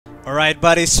Alright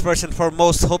buddies, first and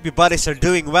foremost, hope you buddies are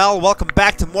doing well. Welcome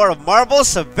back to more of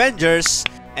Marvel's Avengers.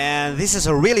 And this is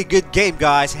a really good game,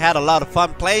 guys. I had a lot of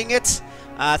fun playing it.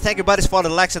 Thank you buddies for the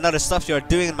likes and other stuff you are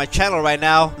doing in my channel right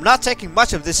now. I'm not taking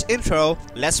much of this intro.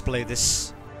 Let's play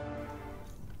this.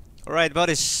 Alright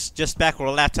buddies, just back with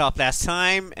a laptop last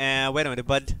time. And wait a minute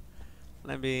bud.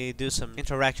 Let me do some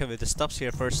interaction with the stuffs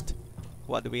here first.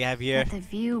 What do we have here? But the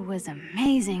view was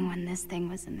amazing when this thing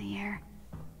was in the air.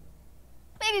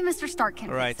 Maybe Mr. Stark can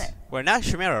fix it. We're not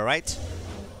Chimera, right?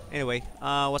 Anyway,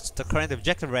 what's the current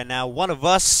objective right now? One of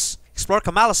us explore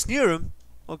Kamala's new room.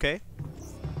 Okay.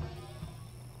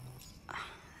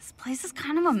 This place is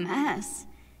kind of a mess.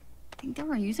 I think they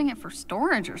were using it for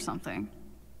storage or something.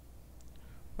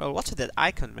 Well, what's with that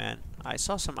icon, man? I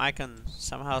saw some icon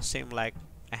somehow seem like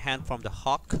a hand from the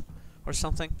Hawk or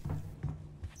something.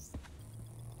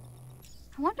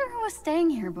 I wonder who was staying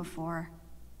here before.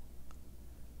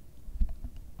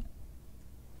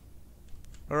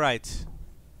 Alright.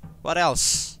 What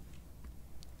else?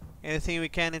 Anything we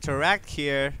can interact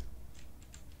here?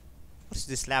 What's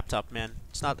this laptop, man?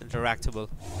 It's not interactable.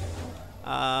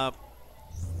 Well,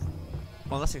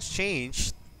 nothing's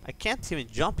changed. I can't even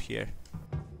jump here.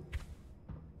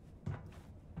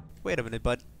 Wait a minute,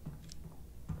 bud.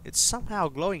 It's somehow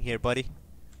glowing here, buddy.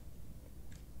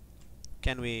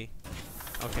 Can we...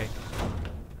 Okay.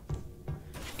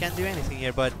 Can't do anything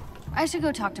here, bud. I should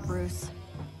go talk to Bruce.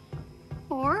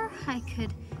 Or I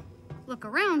could look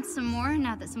around some more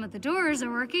now that some of the doors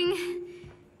are working.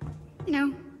 You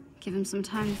know, give him some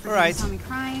time for him to saw me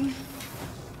crying.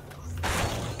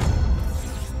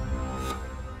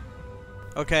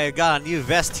 Okay, got a new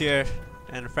vest here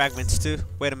and fragments too.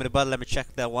 Wait a minute, bud. Let me check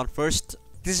that one first.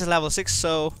 This is level 6,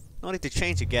 so no need to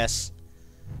change, I guess.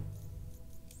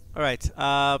 Alright,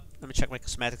 let me check my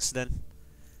cosmetics then.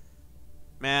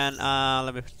 Man,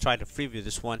 let me try to preview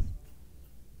this one.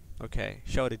 Okay,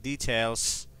 show the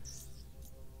details.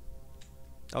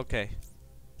 Okay.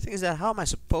 The thing is that how am I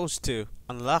supposed to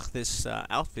unlock this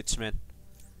outfits, man?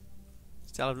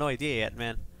 Still have no idea yet,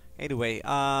 man. Anyway,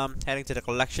 heading to the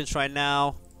collections right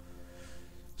now.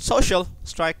 Social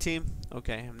strike team.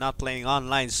 Okay, I'm not playing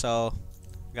online, so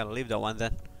I'm gonna leave that one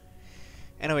then.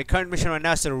 Anyway, current mission right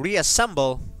now is to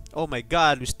reassemble. Oh my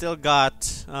god, we still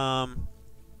got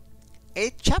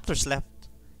 8 chapters left.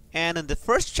 And in the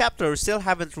first chapter, we still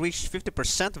haven't reached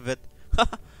 50% of it.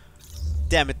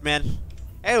 Damn it, man.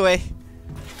 Anyway,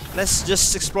 let's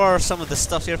just explore some of the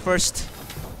stuff here first.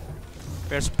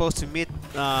 We're supposed to meet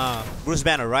Bruce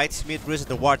Banner, right? Meet Bruce at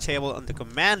the war table on the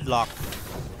command block.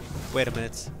 Wait a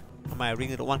minute. Am I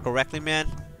reading the one correctly, man?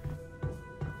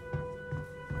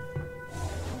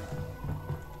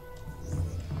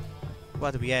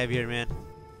 What do we have here, man?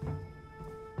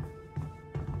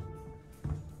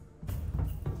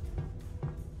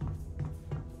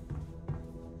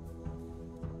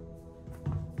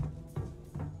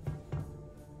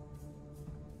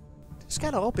 It's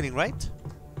kind of opening, right?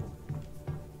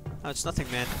 Oh, it's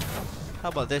nothing, man. How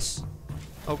about this?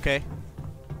 Okay.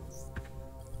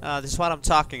 This is what I'm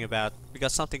talking about. We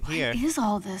got something here. What is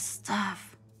all this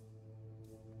stuff?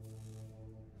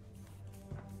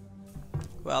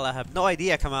 Well, I have no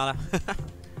idea, Kamala.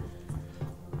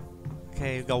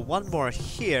 Okay, we got one more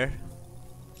here.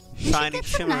 Shining,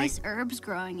 some shimmering. Nice herbs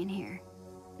growing in here.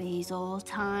 Basil,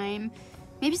 thyme,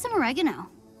 maybe some oregano.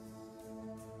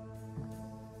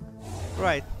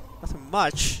 Right, nothing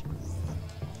much.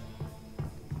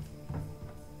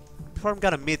 Before I'm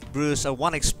gonna meet Bruce, I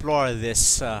want to explore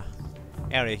this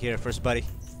area here first, buddy.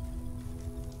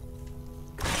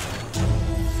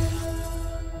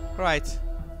 Right,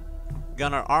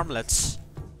 gunner armlets.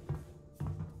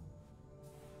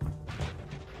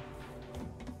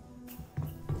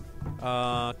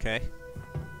 Okay,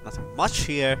 nothing much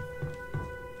here.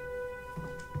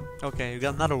 Okay, we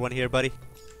got another one here, buddy.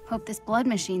 Hope this blood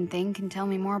machine thing can tell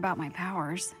me more about my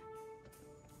powers.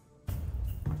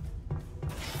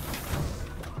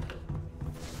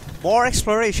 More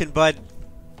exploration, bud.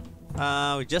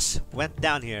 We just went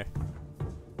down here.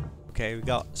 Okay, we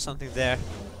got something there.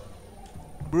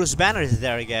 Bruce Banner is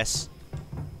there, I guess.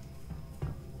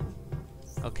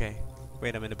 Okay,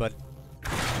 wait a minute, bud.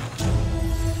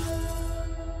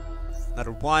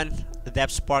 Another one. The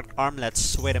Depth Spark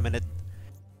armlets. Wait a minute.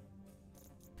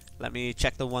 Let me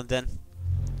check the one then.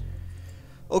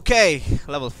 Okay,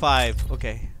 level 5.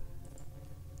 Okay.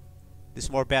 This is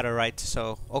more better, right?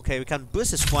 So, okay, we can boost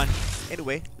this one.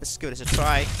 Anyway, let's give this a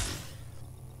try.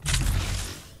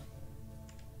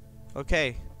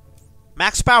 Okay.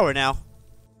 Max power now.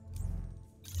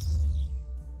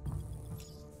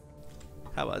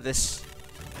 How about this?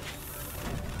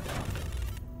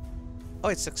 Oh,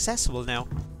 it's accessible now.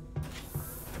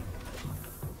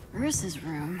 Bruce's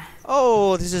room.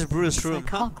 Oh, this is Bruce's room, Like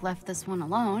huh? Hulk left this one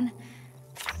alone.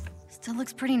 Still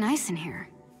looks pretty nice in here.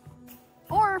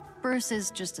 Or Bruce is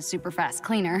just a super fast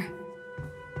cleaner.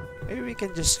 Maybe we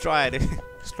can just try to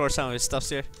explore some of his stuff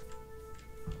here.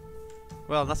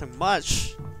 Well, nothing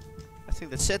much. I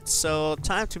think that's it. So,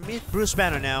 time to meet Bruce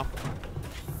Banner now.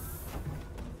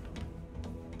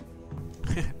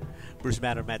 Bruce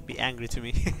Banner might be angry to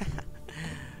me.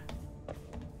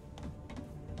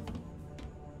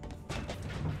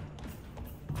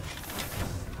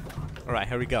 Alright,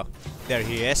 here we go. There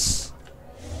he is.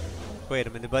 Wait a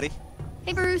minute, buddy.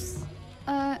 Hey, Bruce.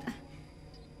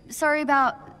 Sorry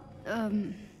about,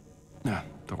 No,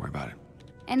 don't worry about it.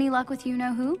 any luck with you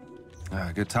know who?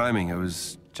 Good timing. I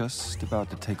was just about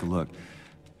to take a look.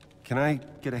 Can I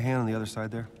get a hand on the other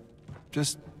side there?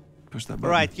 Just push that button.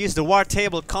 Alright, use the war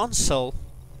table console.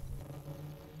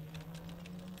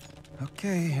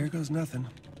 Okay, here goes nothing.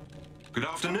 Good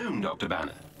afternoon, Dr.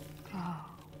 Banner.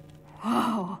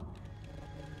 Whoa.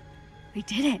 We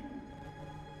did it.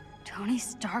 Tony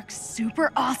Stark's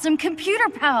super awesome computer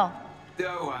pal.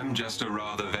 Oh, I'm just a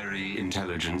rather very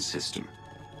intelligent system.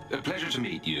 A pleasure to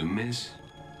meet you, Miss.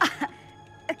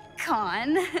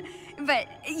 Khan. But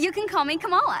you can call me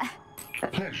Kamala.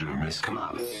 Pleasure, Miss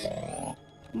Kamala.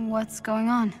 What's going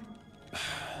on?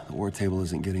 The war table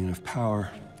isn't getting enough power.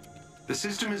 The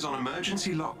system is on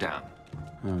emergency lockdown.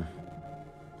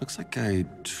 Looks like I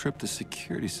tripped the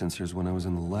security sensors when I was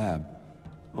in the lab.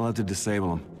 We'll have to disable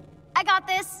them. I got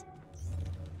this.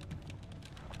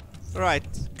 Alright,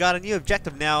 got a new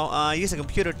objective now. Use a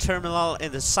computer terminal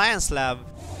in the science lab.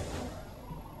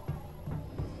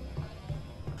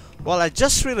 Well, I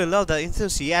just really love the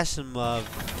enthusiasm of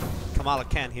Kamala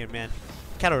Khan here, man.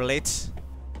 Kinda relate.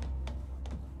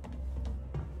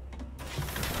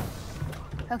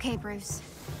 Okay, Bruce.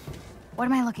 What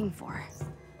am I looking for?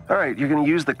 All right, you're gonna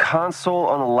use the console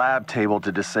on the lab table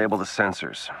to disable the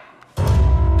sensors.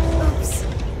 Oops.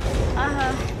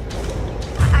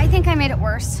 I think I made it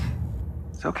worse.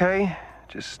 It's okay.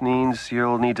 Just means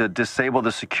you'll need to disable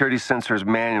the security sensors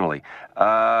manually.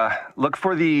 Look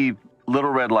for the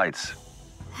little red lights.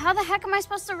 How the heck am I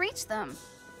supposed to reach them?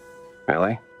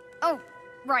 Really? Oh,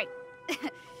 right.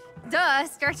 Duh,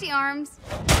 stretchy arms.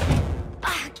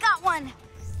 Got one.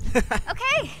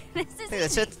 Okay, this is Hey,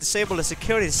 that's easy. it. Disable the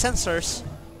security sensors.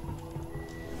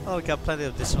 Oh, we got plenty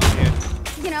of this one here.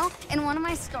 You know, in one of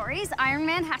my stories, Iron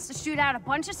Man has to shoot out a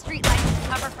bunch of streetlights to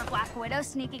cover for Black Widow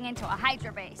sneaking into a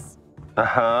Hydra base.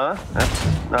 Uh-huh.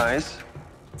 That's nice.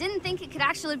 Didn't think it could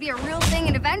actually be a real thing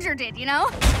an Avenger did, you know?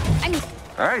 I mean,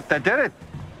 All right, that did it.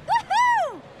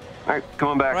 woohoo! All right, come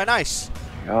on back. Alright, nice.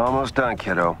 You're almost done,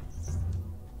 kiddo.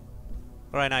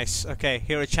 Alright, nice. Okay,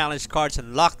 hero challenge cards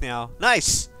unlocked now.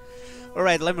 Nice!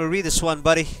 Alright, let me read this one,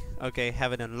 buddy. Okay,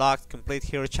 have it unlocked. Complete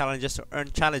hero challenges to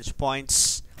earn challenge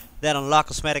points. Then unlock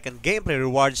cosmetic and gameplay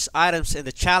rewards items in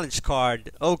the challenge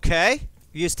card. Okay.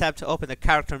 Use tab to open the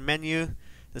character menu.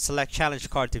 Then select challenge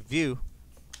card to view.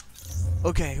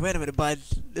 Okay, wait a minute, bud.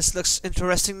 This looks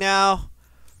interesting now.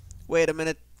 Wait a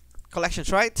minute.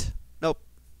 Collections, right? Nope.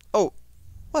 Oh,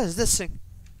 what is this thing?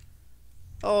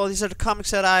 Oh, these are the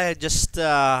comics that I just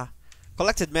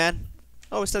collected, man.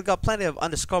 Oh, we still got plenty of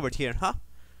undiscovered here, huh?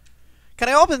 Can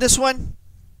I open this one?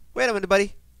 Wait a minute,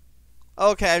 buddy.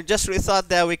 Okay, I just really thought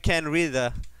that we can read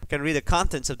the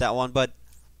contents of that one, but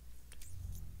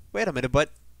wait a minute, bud.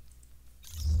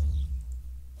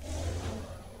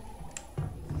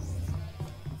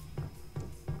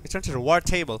 Return to the war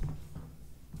table.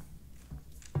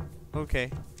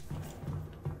 Okay.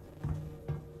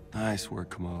 Nice work,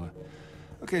 Kamala.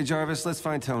 Okay, Jarvis, let's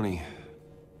find Tony.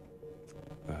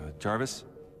 Jarvis?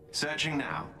 Searching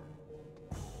now.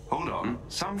 Hold on.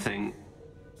 Something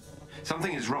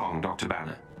is wrong, Dr.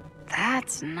 Banner.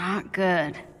 That's not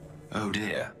good. Oh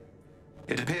dear.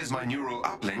 It appears my neural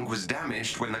uplink was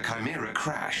damaged when the Chimera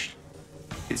crashed.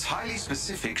 It's highly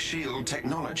specific SHIELD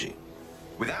technology.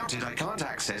 Without it, I can't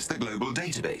access the global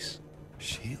database.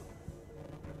 SHIELD?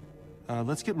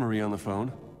 Let's get Maria on the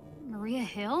phone. Maria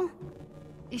Hill?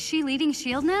 Is she leading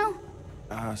S.H.I.E.L.D.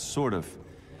 now? Sort of.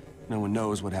 No one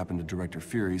knows what happened to Director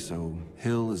Fury, so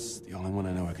Hill is the only one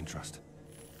I know I can trust.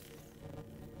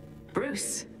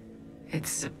 Bruce,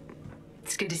 it's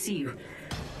good to see you.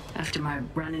 After my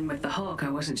run-in with the Hulk, I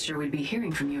wasn't sure we'd be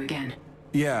hearing from you again.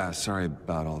 Yeah, sorry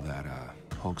about all that.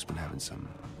 Hulk's been having some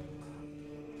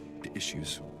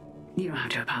issues. You don't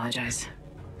have to apologize.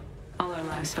 All our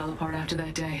lives fell apart after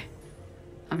that day.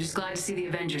 I'm just glad to see the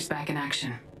Avengers back in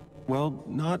action. Well,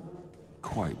 not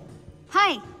quite.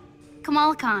 Hi,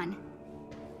 Kamala Khan.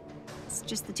 It's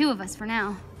just the two of us for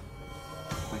now.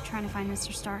 We're trying to find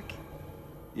Mr. Stark.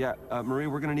 Yeah, Marie,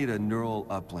 we're gonna need a neural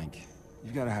uplink.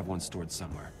 You've gotta have one stored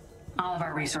somewhere. All of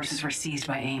our resources were seized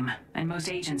by AIM, and most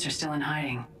agents are still in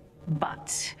hiding.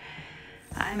 But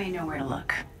I may know where to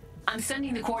look. I'm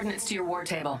sending the coordinates to your war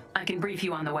table. I can brief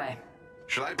you on the way.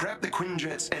 Shall I prep the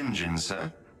Quinjet's engine,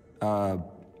 sir?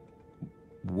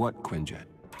 What Quinjet?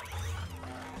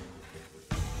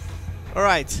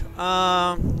 Alright,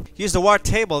 use the war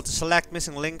table to select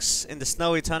missing links in the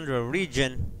snowy tundra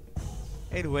region.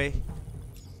 Anyway.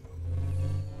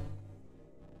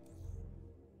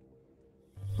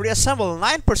 Reassemble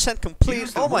 9% complete.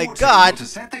 Use the Oh my war god! table to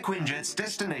set the Quinjet's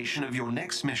destination of your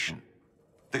next mission.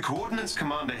 The coordinates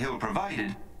Commander Hill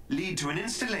provided lead to an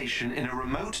installation in a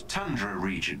remote tundra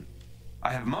region.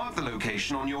 I have marked the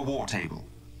location on your war table.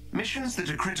 Missions that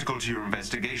are critical to your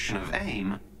investigation of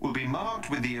AIM will be marked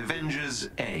with the Avengers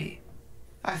A.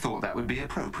 I thought that would be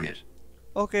appropriate.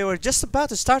 Okay, we're just about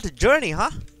to start the journey,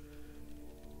 huh?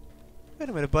 Wait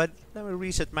a minute, bud. Let me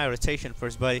reset my rotation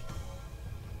first, buddy.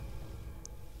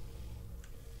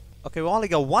 Okay, we only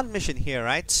got one mission here,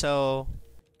 right? So...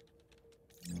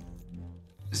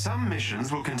 Some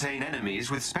missions will contain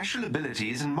enemies with special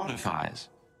abilities and modifiers.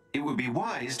 It would be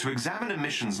wise to examine a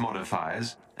mission's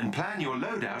modifiers and plan your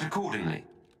loadout accordingly.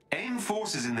 AIM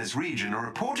forces in this region are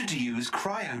reported to use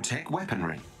cryotech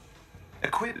weaponry.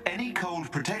 Equip any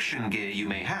cold protection gear you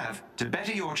may have to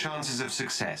better your chances of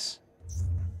success.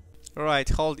 Alright,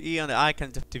 hold E on the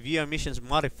icon to view a mission's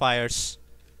modifiers.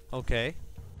 Okay.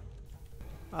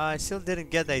 I still didn't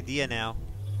get the idea now.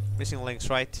 Missing links,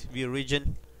 right? View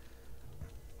region.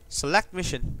 Select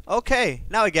mission. Okay,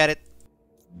 now I get it.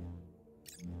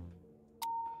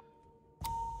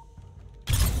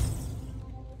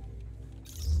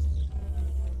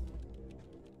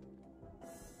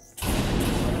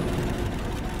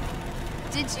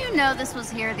 Did you know this was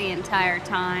here the entire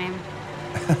time?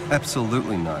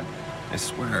 Absolutely not. I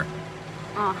swear.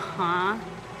 Uh-huh.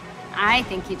 I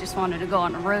think you just wanted to go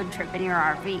on a road trip in your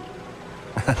RV.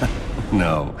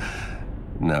 No.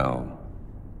 No.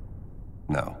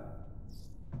 No.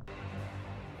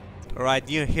 Alright,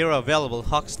 new hero available.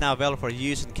 Hawk is now available for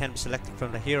use and can be selected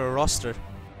from the hero roster.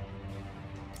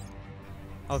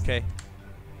 Okay.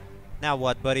 Now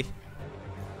what, buddy?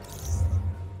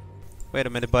 Wait a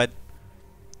minute, bud.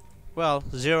 Well,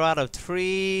 0 out of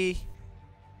 3.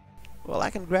 Well, I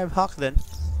can grab Hawk then.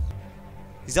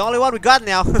 He's the only one we got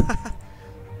now.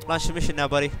 Launch the mission now,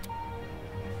 buddy.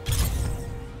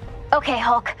 Okay,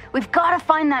 Hulk. We've got to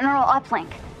find that neural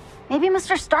uplink. Maybe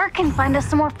Mr. Stark can find us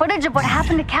some more footage of what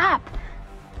happened to Cap.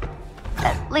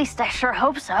 At least I sure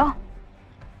hope so.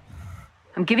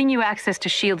 I'm giving you access to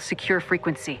S.H.I.E.L.D.'s secure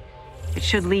frequency. It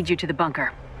should lead you to the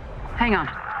bunker. Hang on.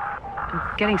 I'm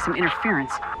getting some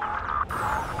interference.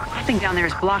 Something down there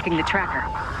is blocking the tracker.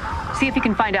 See if you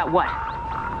can find out what.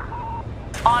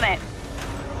 On it.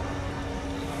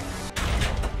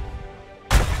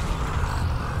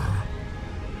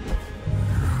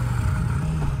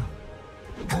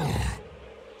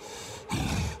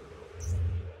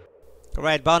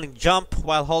 Alright, bounding jump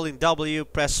while holding W,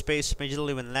 press space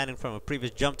immediately when landing from a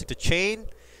previous jump to chain.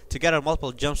 Together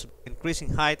multiple jumps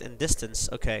increasing height and distance.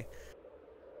 Okay.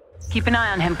 Keep an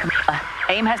eye on him, Kamala.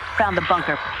 AIM has found the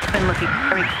bunker. Been looking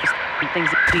very for things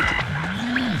that need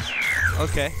to...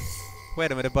 Okay.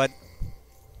 Wait a minute, bud.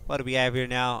 What do we have here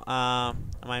now?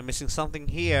 Am I missing something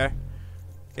here?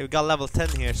 Okay, we got level 10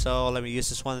 here, so let me use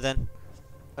this one then.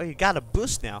 Oh, you got a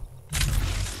boost now.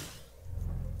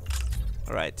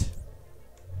 Alright.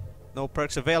 No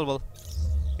perks available.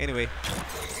 Anyway.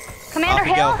 Commander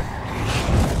Hill?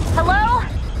 Hello?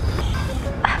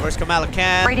 Where's Kamala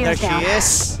Khan? Radio's there down. She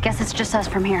is. Guess it's just us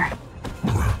from here.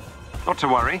 Not to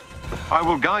worry. I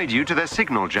will guide you to their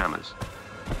signal jammers.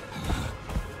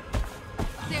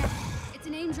 There. It's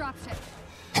an AIM dropship.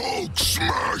 Hulk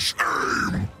smash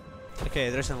AIM! Okay,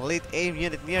 there's an elite AIM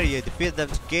unit near you. Defeat them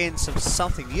to gain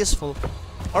something useful.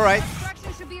 Alright.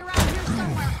 Construction should be around here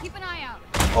somewhere. Keep an eye out.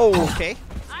 Oh, okay.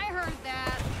 I heard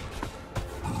that.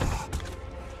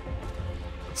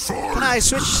 Can I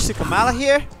switch to Kamala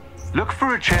here? Look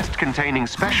for a chest containing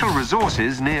special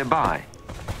resources nearby.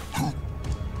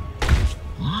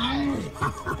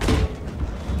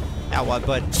 Now what,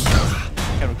 bud?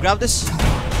 Can we grab this?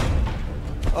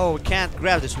 Oh, we can't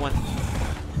grab this one.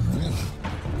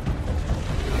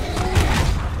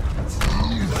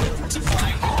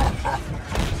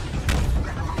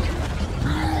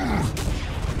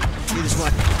 Need this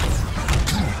one.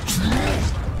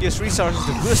 Use resources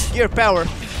to boost gear power.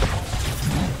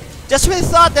 Just when we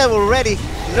thought that we already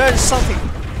learned something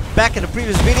back in the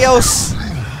previous videos.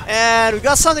 And we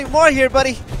got something more here,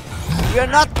 buddy. We are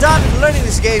not done learning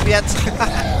this game yet.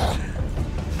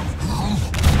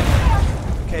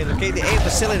 Okay, locate the aim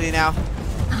facility now.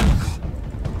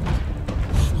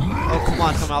 Oh, come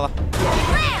on, Kamala.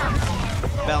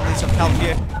 Bell needs some help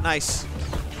here. Nice.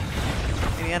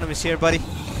 Any enemies here, buddy?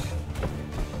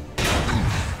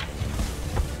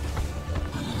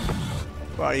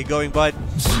 Where are you going, bud?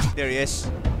 There he is.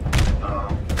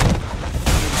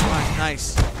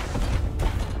 Nice.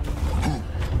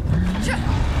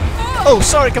 Oh,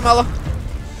 sorry, Kamala.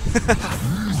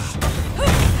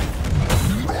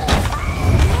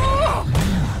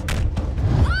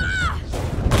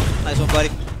 Nice one, buddy.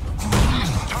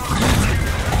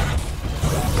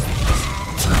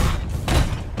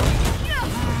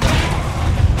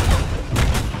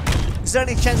 Is there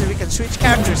any chance that we can switch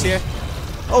characters here?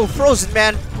 Oh, frozen,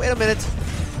 man. Wait a minute.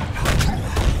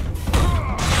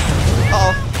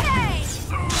 Uh-oh.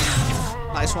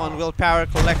 Nice one. Willpower.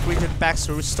 Collect region packs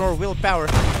to restore willpower.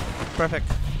 Perfect.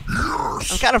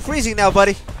 I'm kind of freezing now,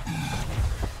 buddy.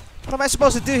 What am I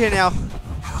supposed to do here now?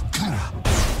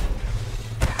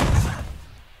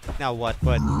 Now what,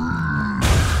 bud?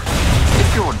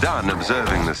 If you're done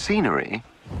observing the scenery...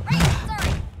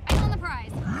 Sorry, I'm on the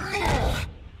prize.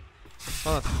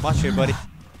 Oh, much here, buddy.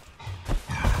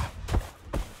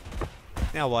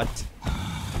 Now what?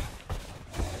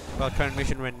 Well, current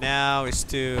mission right now is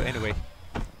to... Anyway.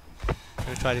 I'm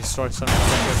gonna try to destroy something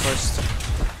here first.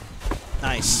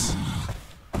 Nice.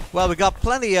 Well, we got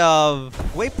plenty of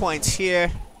waypoints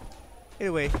here.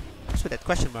 Anyway, what's with that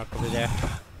question mark over there?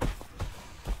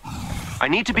 I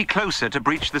need to be closer to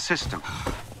breach the system.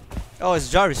 Oh, it's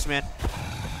Jarvis, man.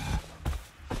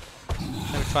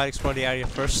 Let me try to explore the area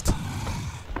first.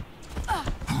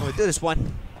 Oh, we do this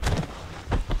one.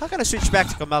 How can I switch back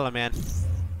to Kamala, man?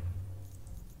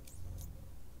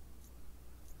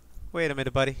 Wait a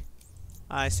minute, buddy.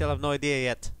 I still have no idea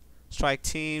yet. Strike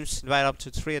teams. Invite up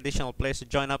to 3 additional players to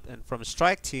join up and from a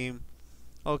strike team.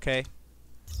 Okay.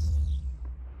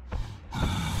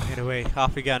 Anyway,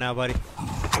 off we go now, buddy.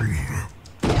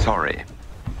 Sorry.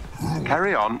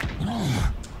 Carry on.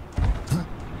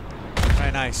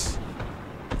 Very nice.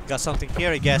 Got something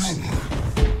here, I guess.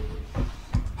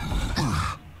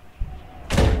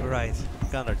 Right,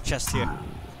 got our chest here.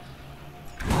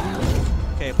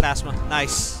 Okay, plasma,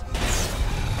 nice.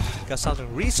 Got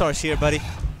something resource here, buddy.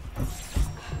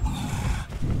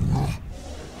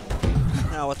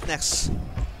 Now what next?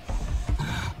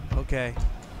 Okay.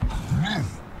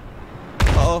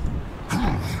 Uh-oh.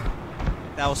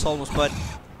 That was almost, bud.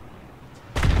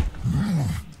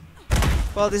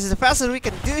 Well, this is the fastest we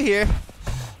can do here.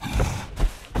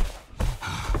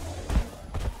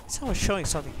 Someone's showing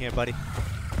something here, buddy.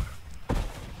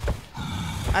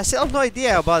 I still have no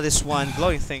idea about this one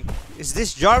glowing thing. Is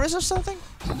this Jarvis or something?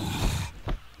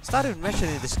 It's not even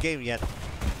mentioned in this game yet.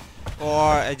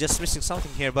 Or I'm just missing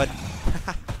something here, but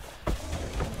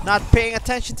not paying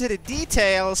attention to the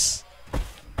details.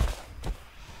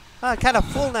 I'm kind of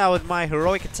full now with my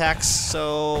heroic attacks,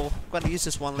 so I'm gonna use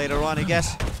this one later on, I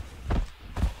guess.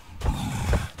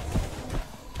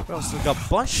 We also got a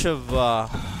bunch of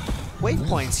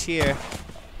waypoints here.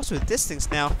 What's with these things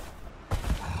now?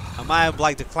 Am I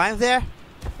obliged to climb there?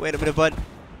 Wait a minute, bud.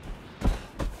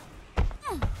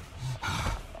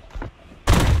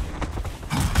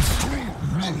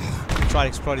 Try to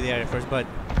explore the area first, bud.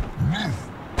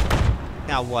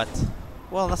 Now what?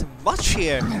 Well, nothing much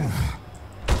here.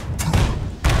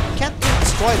 Can't even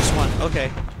destroy this one.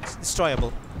 Okay, it's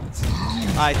destroyable.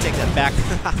 I take that back.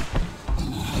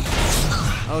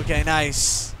 Okay,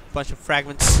 nice. Bunch of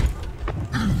fragments.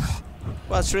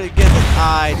 Well, it's really good that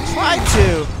I tried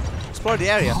to explore the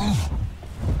area.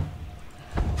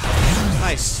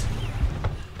 Nice.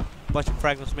 Bunch of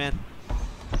fragments, man.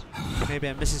 Maybe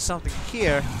I'm missing something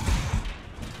here.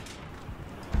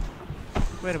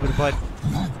 Wait a minute, bud.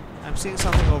 I'm seeing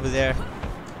something over there.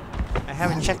 I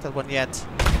haven't checked that one yet.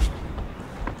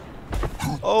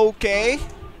 Okay.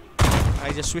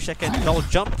 I just wish I could double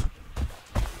jump.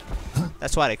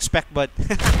 That's what I expect, but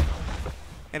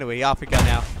anyway, off we go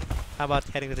now. How about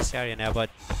heading to this area now, bud?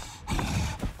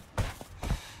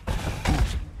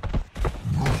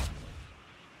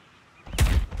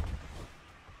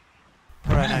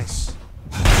 Alright, nice.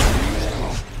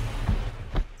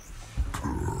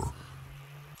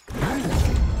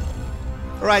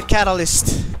 Alright,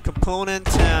 catalyst component.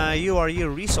 You are your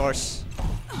resource.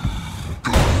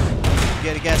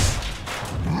 Get a guess.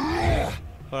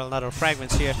 Well, another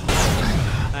fragments here.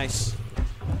 Nice.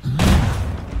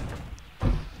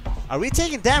 Are we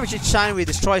taking damage each time we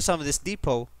destroy some of this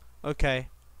depot? Okay.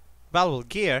 Valuable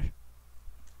gear.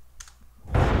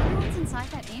 I wonder what's inside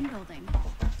that AIM building.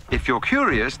 If you're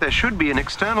curious, there should be an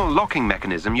external locking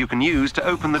mechanism you can use to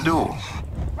open the door.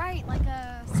 Right, like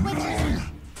a switch or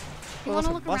something. You want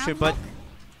to look around, but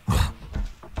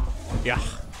yeah,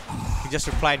 he just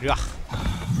replied, yeah.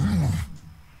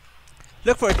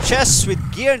 Look for a chest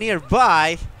with gear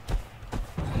nearby.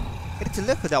 I need to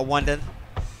look for that one then.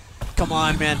 Come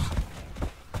on, man.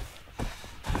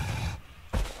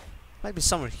 Might be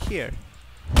somewhere here.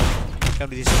 Can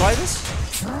we destroy this?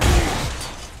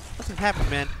 Nothing happened,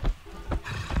 man.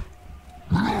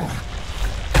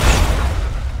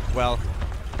 Well,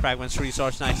 fragments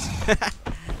resource, nice.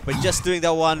 But just doing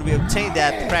that one, we obtained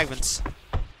that fragments.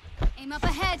 Aim up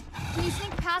ahead. Can you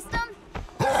sneak past them?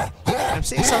 I'm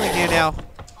seeing something here now.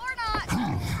 Or not?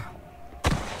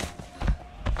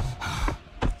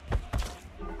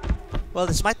 Well,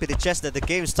 this might be the chest that the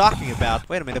game is talking about.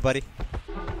 Wait a minute, buddy.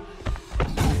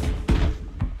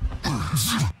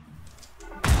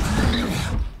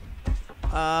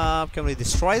 Can we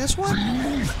destroy this one?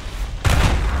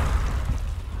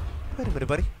 Wait a minute,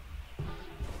 buddy.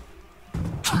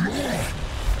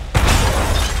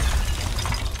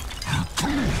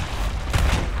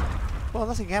 Well,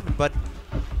 nothing happened, bud.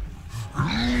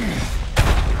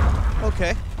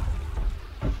 Okay.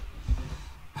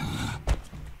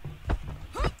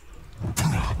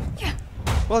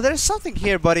 Well, there's something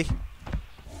here, buddy.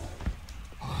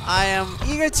 I am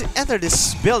eager to enter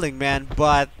this building, man,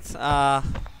 but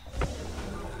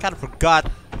kind of forgot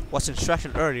what's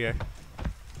instruction earlier.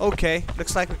 Okay,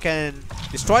 looks like we can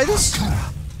destroy this.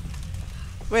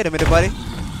 Wait a minute, buddy.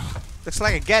 Looks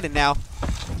like I get it now.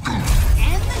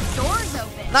 And the door's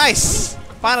open. Nice!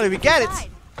 Finally, we get it.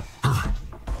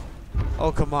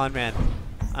 Oh, come on, man.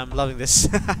 I'm loving this.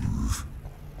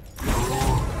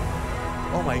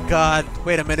 Oh my god.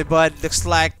 Wait a minute, bud. Looks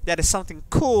like that is something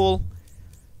cool.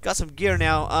 Got some gear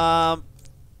now.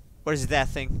 Where's that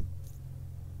thing?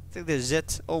 I think this is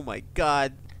it. Oh my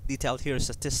god. Detailed hero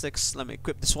statistics. Let me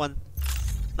equip this one.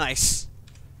 Nice.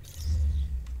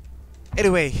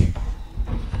 Anyway.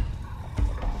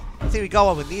 I think we got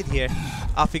what we need here.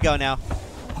 Off we go now.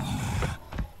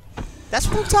 That's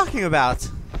what I'm talking about.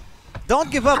 Don't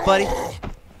give up, buddy.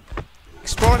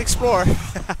 Explore and explore.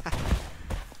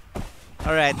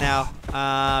 Alright, now.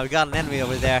 We got an enemy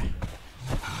over there.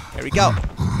 Here we go.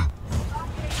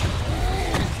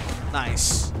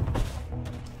 Nice.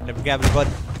 Let me grab it, bud.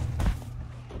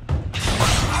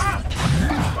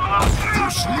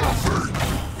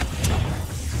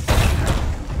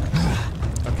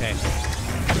 Okay.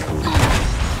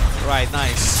 Right,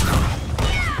 nice.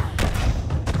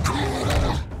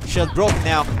 Shield broken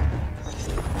now.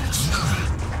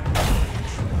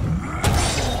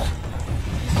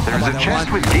 There's a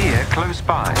chest with gear close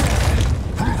by.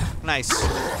 Nice.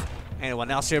 Anyone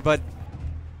else here, bud?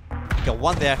 Got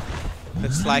one there.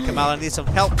 Looks like Kamala needs some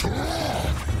help.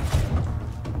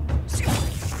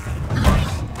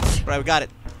 Right, we got it.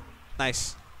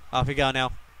 Nice. Off we go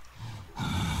now.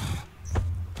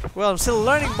 Well, I'm still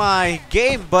learning my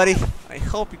game, buddy. I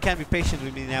hope you can be patient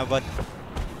with me now, bud.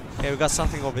 Okay, we got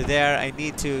something over there. I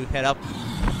need to head up.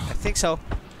 I think so.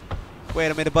 Wait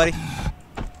a minute, buddy.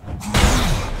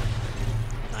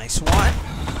 Nice one.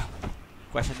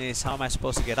 Question is, how am I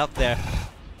supposed to get up there?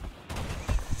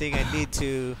 I think I need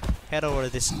to head over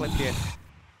this cliff here.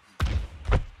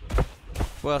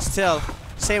 Well, still,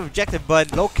 same objective,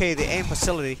 bud. Locate the aim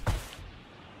facility.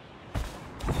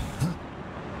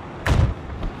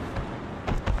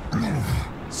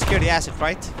 Secure the asset,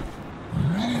 right?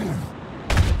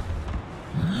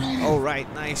 Oh, right,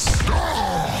 nice.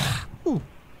 Ooh,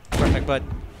 perfect, bud.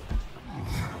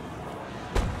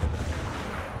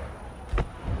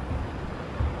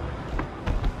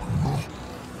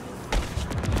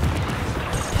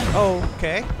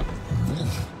 Okay.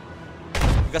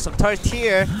 We got some turret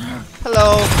here.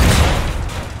 Hello.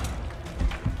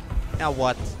 Now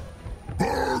what?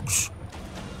 Bugs.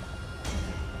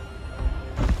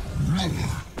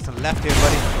 To the left here,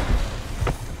 buddy.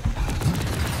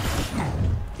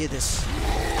 Get this.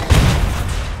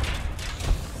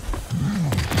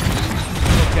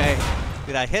 Okay.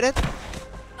 Did I hit it?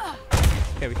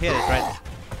 Okay, we hit it, right?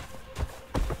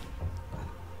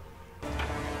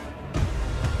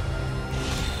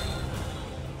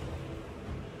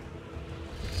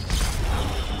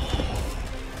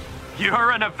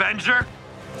 You're an Avenger?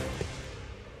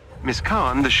 Miss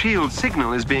Khan, the shield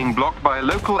signal is being blocked by a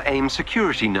local AIM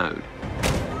security node.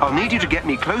 I'll need you to get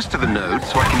me close to the node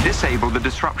so I can disable the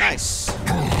disruption. Nice.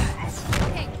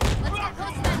 Okay, let's get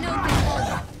close to that node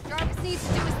control. Jarvis needs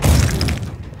to do his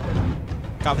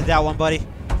thing. Copy that one, buddy.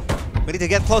 We need to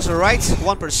get closer, right?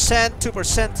 1%,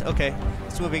 2%. Okay,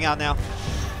 it's moving out now.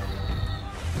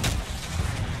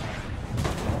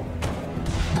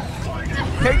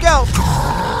 Here we go.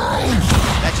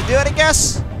 That should do it, I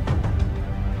guess.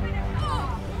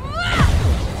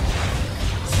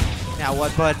 Now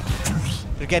what, bud?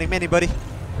 You're getting many, buddy.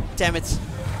 Damn it.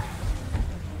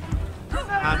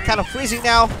 I'm kind of freezing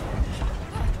now.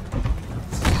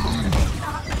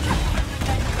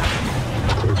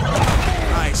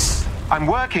 Nice. I'm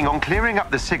working on clearing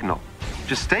up the signal.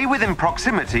 Just stay within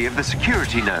proximity of the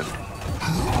security node.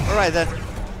 Alright then.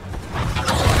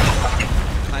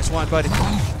 Nice one, buddy. Come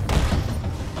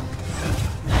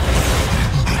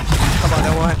on,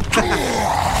 that one.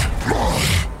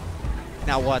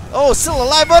 Now what? Oh, still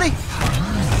alive, buddy!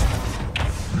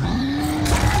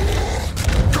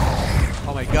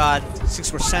 Oh my god.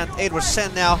 6%,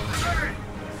 8% now.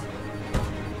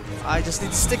 I just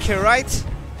need to stick here, right?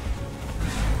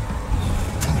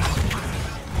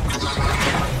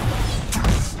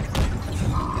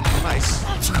 Nice.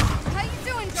 How you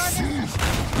doing,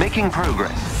 Jarvis? Making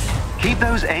progress. Keep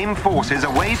those AIM forces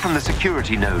away from the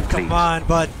security node, please. Come on,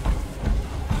 bud.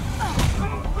 I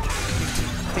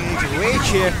think I need to rage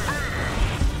here.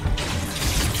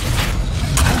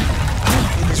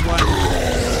 Need this one.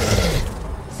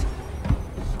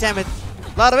 Damn it.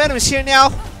 A lot of enemies here now.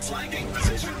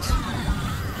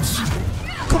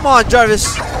 Come on,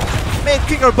 Jarvis. Make it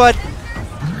quicker, bud.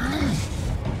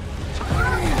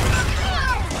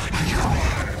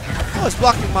 Oh, it's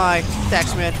blocking my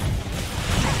attacks, man.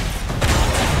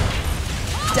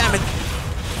 Damn it.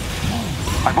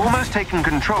 I've almost taken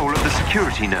control of the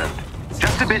security node.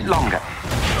 Just a bit longer.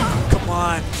 Come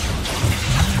on.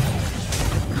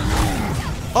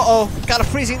 Uh-oh. Got a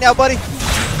freezing now, buddy.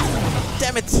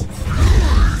 Damn it.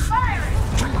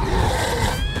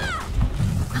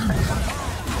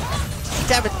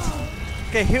 Damn it.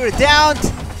 Okay, here it down.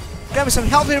 Grab me some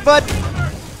help here, bud.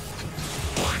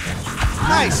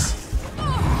 Nice.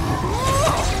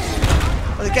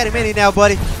 Oh, they're getting many now,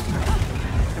 buddy.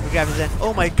 Let me grab his end.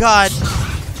 Oh my god.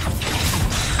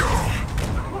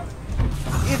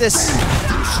 Eat this.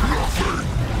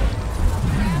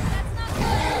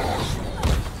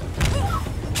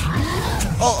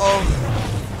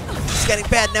 Uh-oh. It's getting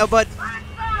bad now, bud.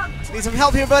 Need some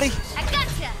help here, buddy. I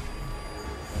gotcha.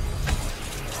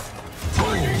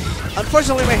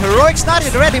 Unfortunately, my heroic's not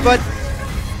yet ready, bud.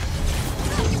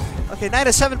 Okay,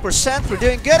 97%. We're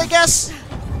doing good, I guess.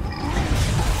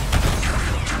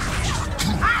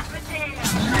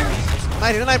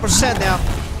 99% now.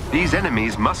 These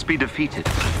enemies must be defeated.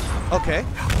 Okay.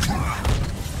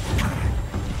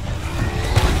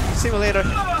 Simulator.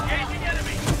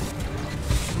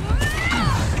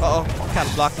 Uh-oh. Kind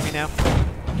of blocking me now.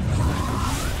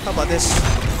 How about this?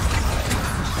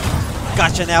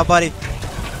 Gotcha now, buddy.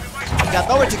 Got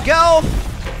nowhere to go.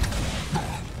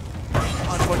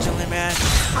 Unfortunately, man.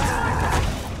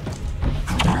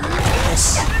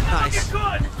 Yes. Nice.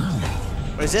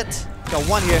 Where is it? Got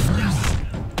one here.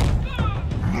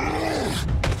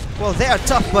 Well, they are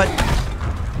tough, but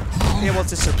able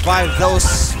to survive those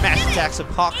smash attacks of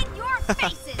Hawk.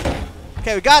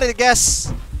 Okay, we got it, I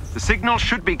guess. The signal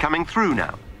should be coming through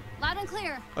now. Loud and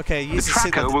clear. Okay, use The the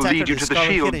signal tracker will detector lead you to the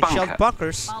discover shield hidden bunker. shield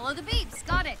bunkers. Follow the beeps.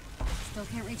 Got it. Still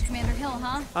can't reach Commander Hill,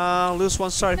 huh? Lose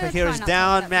one star if my Let's hero try is not to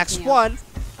down. upset Max me. 1.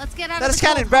 Let's get out That of is the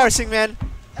kind of cold. embarrassing, man.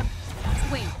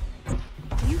 Wait.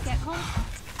 Can you get cold?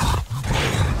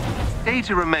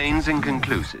 Data remains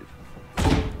inconclusive.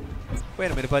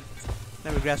 Wait a minute, bud.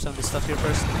 Let me grab some of this stuff here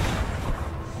first.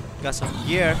 Got some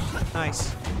gear.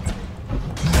 Nice.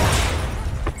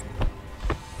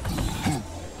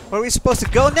 Where are we supposed to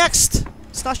go next?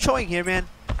 It's not showing here, man.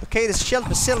 Okay, this shield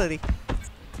facility.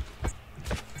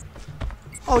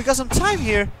 Oh, we got some time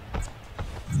here.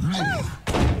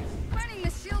 Running the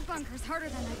shield bunker is harder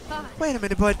than I thought. Wait a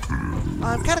minute, bud.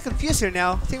 I'm kind of confused here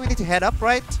now. I think we need to head up,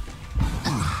 right?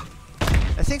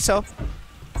 I think so.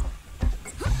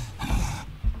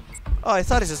 Oh, I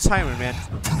thought it's a timer, man.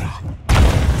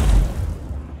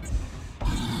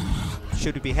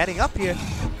 Should we be heading up here?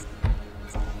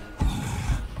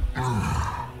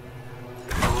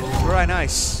 Alright,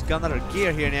 nice. Got another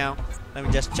gear here now. Let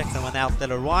me just check that one out.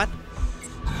 Letter 1.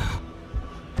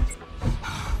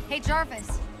 Hey,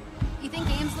 Jarvis. You think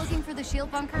AIM's looking for the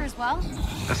shield bunker as well?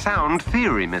 A sound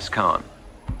theory, Miss Khan.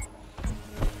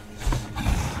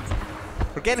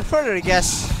 We're getting further, I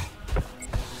guess.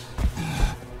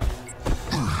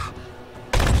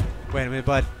 Wait a minute,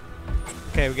 bud.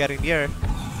 Okay, we're getting nearer.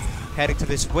 Heading to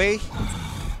this way.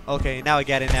 Okay, now I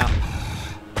get it now.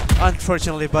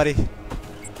 Unfortunately, buddy.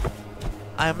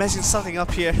 I am messing something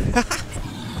up here.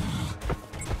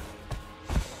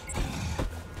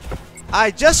 I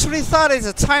just really thought it's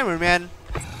a timer, man.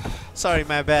 Sorry,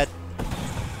 my bad.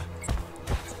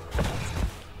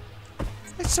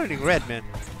 it's turning red, man?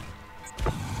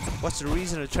 What's the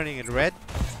reason of turning it red?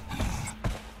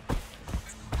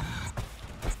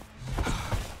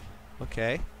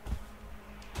 Okay.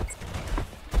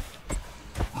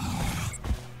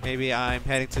 Maybe I'm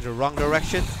heading to the wrong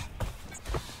direction.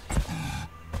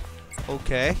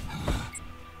 Okay.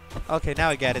 Okay,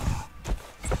 now I get it.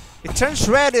 It turns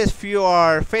red if you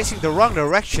are facing the wrong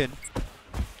direction.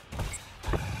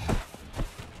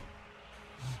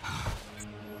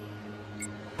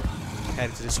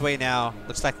 Heading to this way now.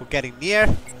 Looks like we're getting near.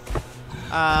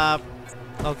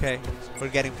 Okay, we're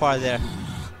getting far there.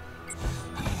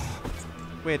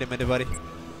 Wait a minute, buddy.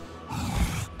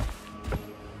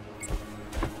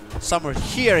 Somewhere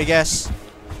here, I guess.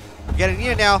 We're getting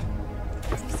near now.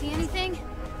 Do you see anything?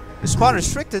 The spawn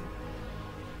restricted.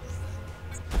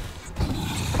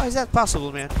 How is that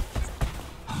possible, man?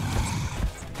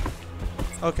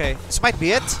 Okay, this might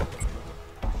be it.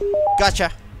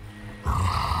 Gotcha.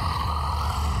 I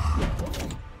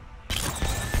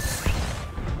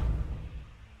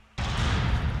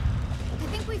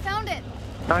think we found it.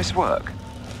 Nice work.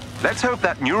 Let's hope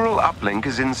that neural uplink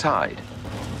is inside.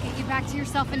 Get you back to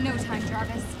yourself in no time,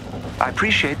 Jarvis. I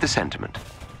appreciate the sentiment.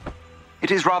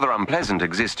 It is rather unpleasant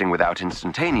existing without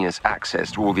instantaneous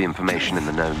access to all the information in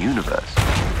the known universe.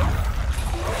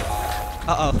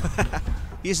 Uh-oh.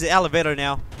 Use the elevator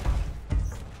now.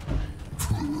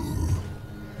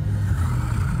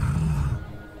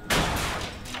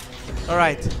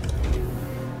 Alright.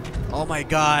 Oh my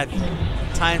god.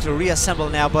 Time to reassemble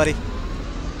now, buddy.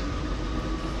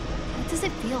 What does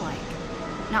it feel like?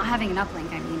 Not having an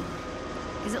uplink, I mean.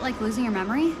 Is it like losing your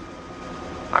memory?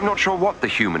 I'm not sure what the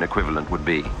human equivalent would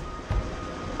be.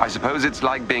 I suppose it's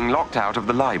like being locked out of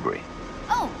the library.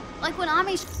 Oh, like when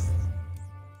Ami...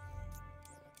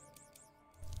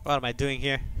 What am I doing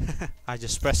here? I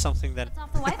just pressed something that... It's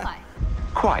off the Wi-Fi.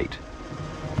 Quite.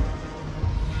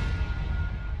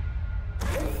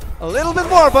 A little bit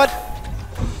more, bud!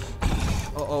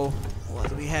 Uh-oh. What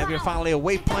do we have here? Finally a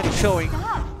waypoint showing.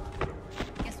 Stop.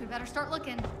 Guess we better start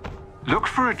looking. Look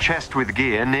for a chest with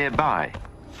gear nearby.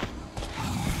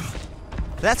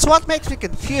 That's what makes me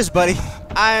confused, buddy.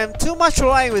 I'm too much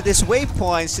relying with these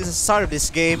waypoints since the start of this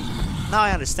game. Now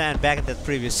I understand back in that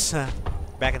previous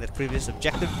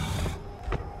objective.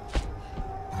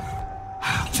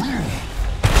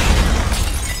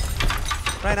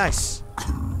 Very nice.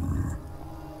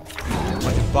 Bunch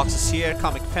of boxes here,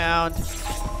 comic found.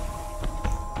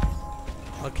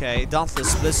 Okay,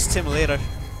 Dauntless Bliss Stimulator.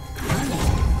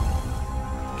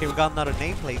 Okay, we got another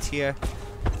nameplate here.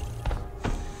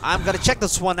 I'm gonna check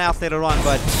this one out later on,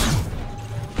 but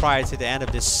prior to the end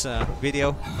of this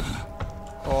video,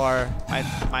 or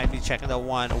I might be checking that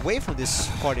one away from this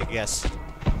recording, I guess.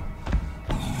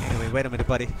 Anyway, wait a minute,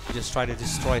 buddy. Just try to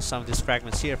destroy some of these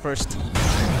fragments here first.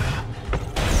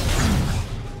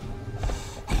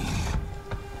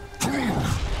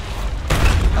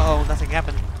 Uh-oh, nothing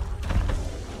happened.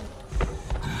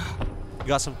 We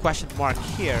got some question mark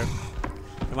here.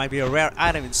 There might be a rare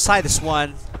item inside this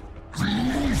one.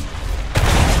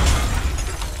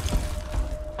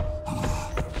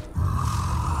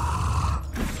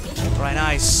 Very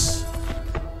nice.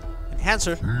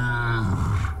 Enhancer.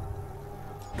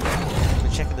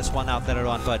 We're checking this one out later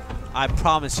on, but I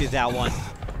promise you that one.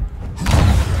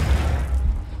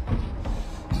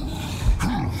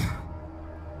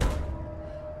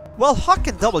 Well, Hawk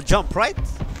can double jump, right?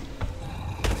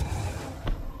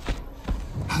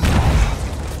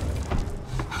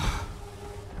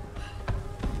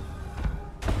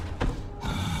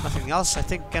 Nothing else. I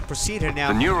think we can proceed here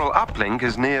now. The neural uplink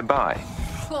is nearby.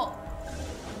 Cool.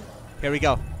 Here we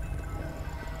go.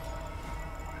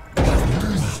 Oh,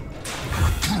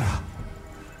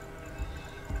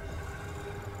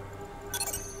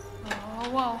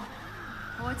 whoa.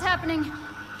 What's happening?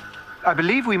 I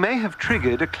believe we may have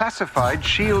triggered a classified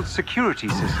shield security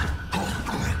system.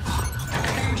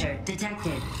 Avenger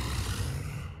detected.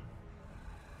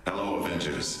 Hello,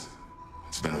 Avengers.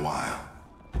 It's been a while.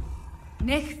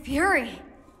 Nick Fury.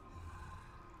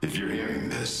 If you're hearing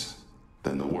this,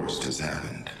 then the worst has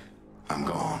happened. I'm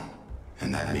gone,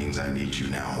 and that means I need you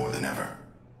now more than ever.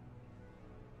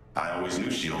 I always knew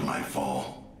S.H.I.E.L.D. might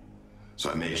fall,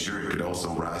 so I made sure it could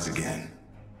also rise again.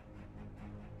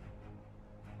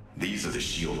 These are the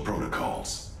S.H.I.E.L.D.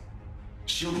 protocols.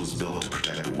 S.H.I.E.L.D. was built to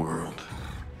protect the world.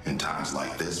 In times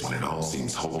like this, when it all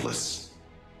seems hopeless,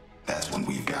 that's when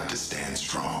we've got to stand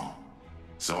strong.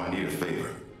 So I need a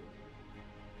favor.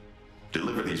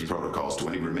 Deliver these protocols to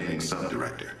any remaining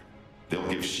sub-director. They'll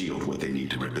give S.H.I.E.L.D. what they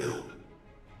need to rebuild.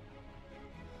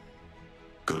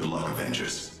 Good luck,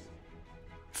 Avengers.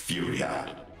 Fury out.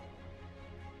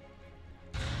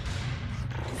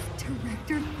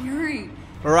 Director Fury.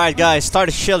 Alright guys, start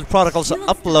the shield protocols to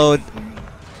upload.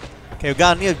 Okay, we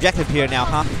got a new objective here now,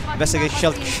 huh? Investigate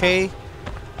shield cache.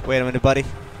 Wait a minute, buddy.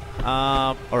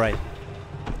 Alright.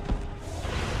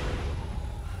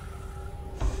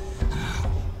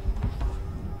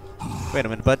 Wait a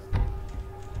minute, bud.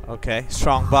 Okay,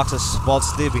 strong boxes.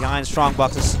 Vaults leave behind strong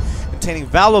boxes containing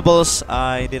valuables.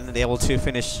 I didn't be able to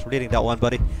finish reading that one,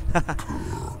 buddy.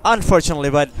 Unfortunately,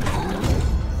 bud.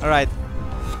 Alright.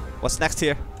 What's next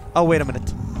here? Oh, wait a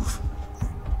minute.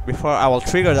 Before I will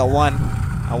trigger that one,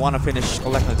 I want to finish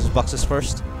collecting these boxes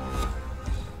first.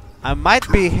 I might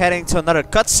be heading to another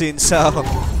cutscene, so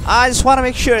I just want to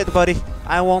make sure, buddy,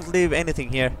 I won't leave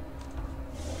anything here.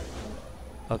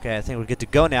 Okay, I think we're good to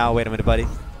go now. Wait a minute, buddy.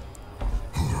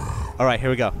 Alright,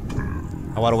 here we go.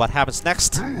 I wonder what happens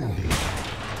next.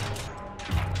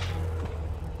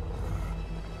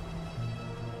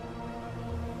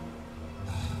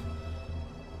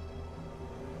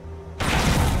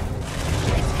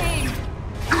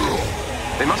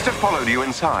 They must have followed you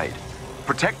inside.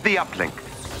 Protect the uplink.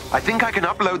 I think I can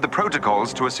upload the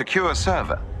protocols to a secure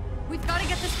server. We've got to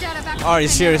get this data back. Are you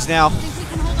serious now? Think we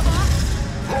can hold them off?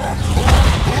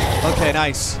 Okay,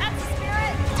 nice. That's the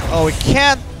spirit. Oh, we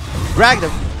can't drag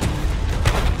them.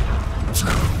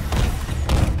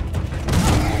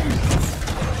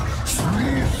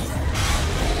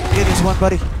 Get this one,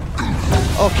 buddy.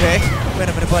 Okay. Wait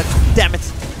a minute, bud. Damn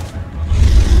it.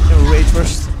 Let me rage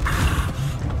first.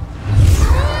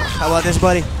 How about this,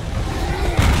 buddy?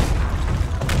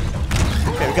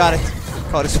 Okay, we got it.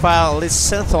 Call this file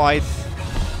list synthoid.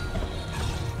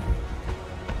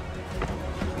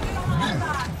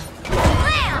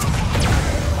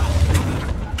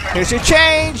 Here's your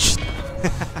change!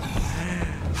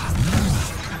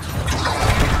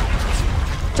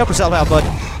 Jump yourself out, bud.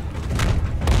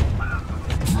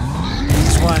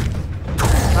 This one.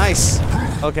 Nice.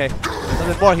 Okay. A little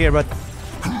bit more here, bud.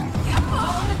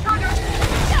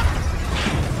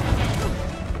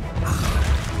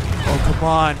 Oh, come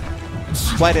on.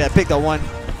 Why did I pick that one?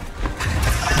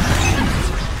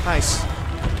 Nice.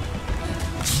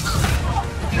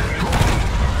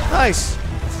 Nice.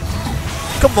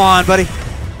 Come on, buddy. We've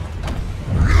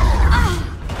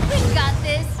got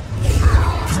this.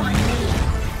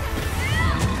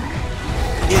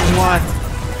 Here's one.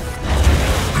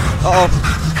 Uh-oh.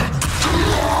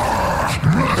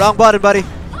 Wrong button, buddy.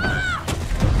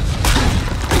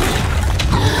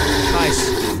 Nice.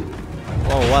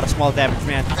 Whoa, what a small damage,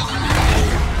 man.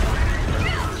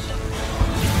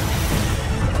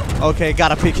 Okay,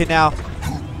 gotta pick it now.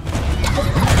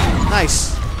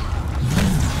 Nice.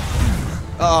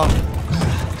 Uh oh.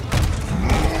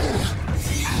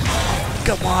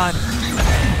 Come on.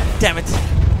 Damn it.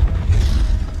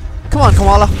 Come on,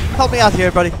 Kamala. Help me out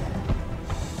here, buddy.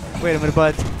 Wait a minute,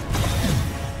 bud.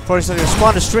 Fortunately, your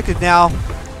spawn is restricted now.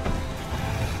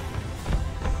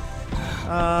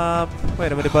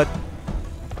 Wait a minute, bud.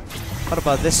 What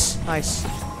about this? Nice.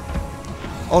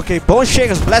 Okay, Bone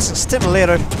Shaker's Blessing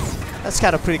Stimulator. That's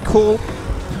kind of pretty cool.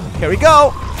 Here we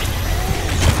go.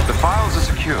 The files are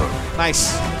secure.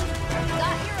 Nice. Got your own.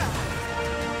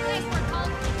 Nice work,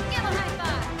 Hulk. Give him a high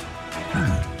five.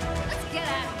 Let's get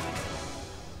at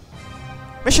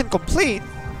it. Mission complete.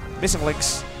 Missing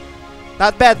links.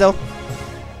 Not bad though.